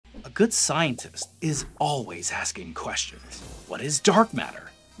good scientist is always asking questions. What is dark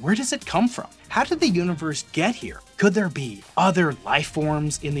matter? Where does it come from? How did the universe get here? Could there be other life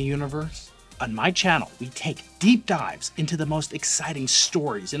forms in the universe? On my channel, we take deep dives into the most exciting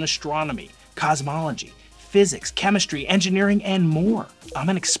stories in astronomy, cosmology, physics, chemistry, engineering, and more. I'm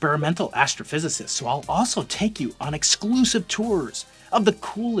an experimental astrophysicist, so I'll also take you on exclusive tours of the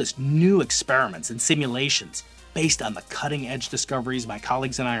coolest new experiments and simulations based on the cutting-edge discoveries my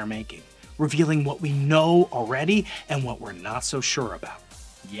colleagues and I are making, revealing what we know already and what we're not so sure about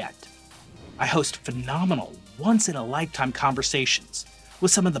yet. I host phenomenal, once-in-a-lifetime conversations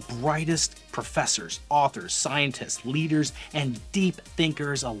with some of the brightest professors, authors, scientists, leaders, and deep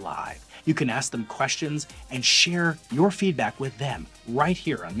thinkers alive. You can ask them questions and share your feedback with them right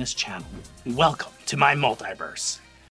here on this channel. Welcome to my multiverse.